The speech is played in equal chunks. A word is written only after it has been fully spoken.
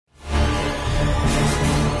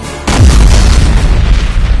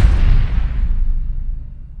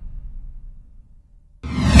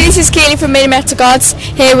is Keely from Metal Gods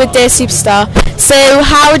here with Dear Superstar. So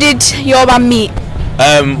how did your band meet?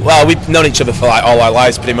 Well, we've known each other for like all our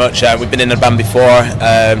lives pretty much. We've been in a band before,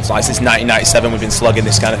 so like since 1997 we've been slugging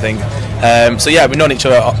this kind of thing. So yeah, we've known each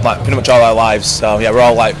other like pretty much all our lives. So yeah, we're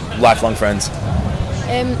all like lifelong friends. Do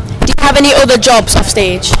you have any other jobs off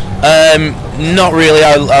stage? Not really.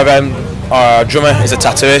 Our drummer is a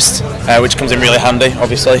tattooist, which comes in really handy,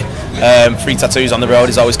 obviously. Free tattoos on the road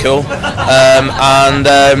is always cool. Yeah,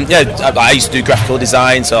 I used to do graphical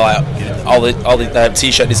design, so all the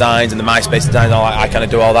t-shirt designs and the MySpace designs, I kind of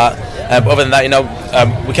do all that. But other than that, you know,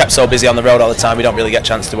 we kept so busy on the road all the time, we don't really get a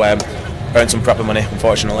chance to earn some proper money,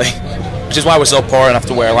 unfortunately. Which is why we're so poor and have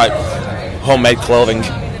to wear like homemade clothing.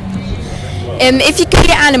 If you could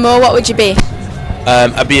be an animal, what would you be?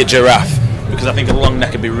 I'd be a giraffe, because I think a long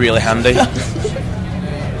neck would be really handy.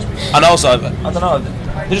 And also, I don't know,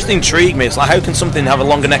 they just intrigue me. It's like, how can something have a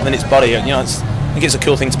longer neck than its body? You know, I think it's a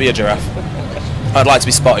cool thing to be a giraffe. I'd like to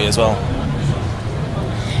be spotty as well.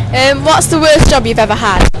 What's the worst job you've ever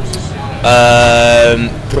had?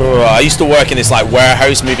 I used to work in this like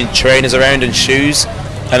warehouse, moving trainers around and shoes,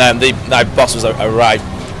 and my boss was a right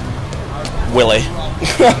Willy.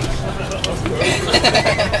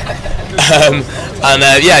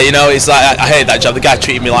 Yeah, you know, it's like I hated that job. The guy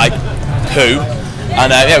treated me like poo.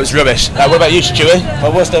 And yeah, it was rubbish. What about you, Stewie? My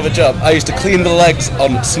worst ever job. I used to clean the legs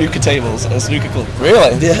on snooker tables at a snooker club.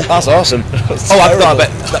 Really? Yeah. That's awesome. Oh, I thought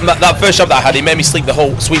that first job that I had, he made me sweep the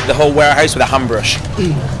whole warehouse with a hand brush,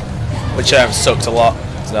 which sucked a lot.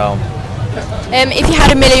 So. If you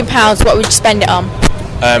had £1 million, what would you spend it on?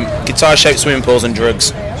 Guitar-shaped swimming pools and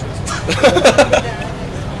drugs.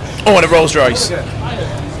 Oh, and a Rolls Royce.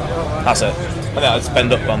 That's it. I think I'd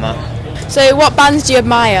spend up on that. So, what bands do you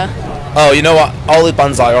admire? Oh, you know what? All the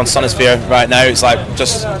bands that are on Sonisphere right now, it's like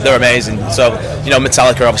just they're amazing. So, you know,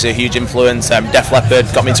 Metallica obviously a huge influence. Def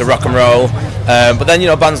Leppard got me into rock and roll. But then, you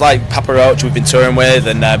know, bands like Papa Roach we've been touring with,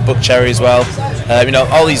 and Buck Cherry as well. You know,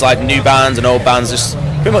 all these like new bands and old bands. Just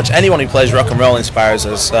pretty much anyone who plays rock and roll inspires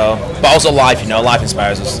us. So, but also live, you know, live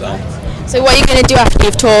inspires us. So what are you going to do after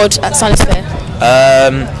you've toured at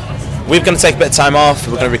Sonisphere? We're going to take a bit of time off.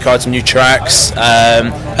 We're going to record some new tracks,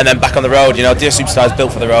 and then back on the road. You know, Dear Superstar is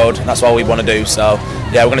built for the road, and that's all we want to do. So,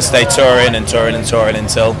 yeah, we're going to stay touring until,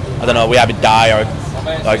 I don't know, we either die or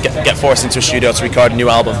get forced into a studio to record a new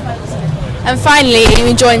album. And finally, are you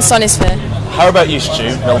enjoying Sonisphere? How about you,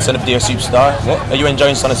 Stu, Milton of Dear Superstar? What? Are you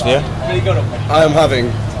enjoying Sonisphere? I am having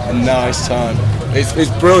a nice time. It's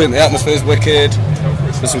brilliant. The atmosphere is wicked.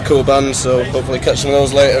 There's some cool bands, so hopefully catch some of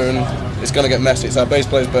those later. And it's going to get messy. It's our bass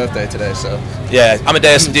player's birthday today, so... Yeah,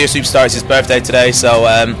 Amadeus from Dear Superstar, it's his birthday today, so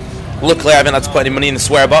luckily I haven't had to put any money in the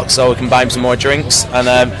Swear Box, so we can buy him some more drinks. And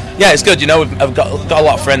yeah, it's good, you know, I've got a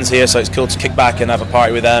lot of friends here, so it's cool to kick back and have a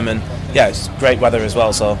party with them. And yeah, it's great weather as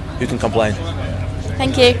well, so who can complain?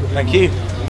 Thank you. Thank you.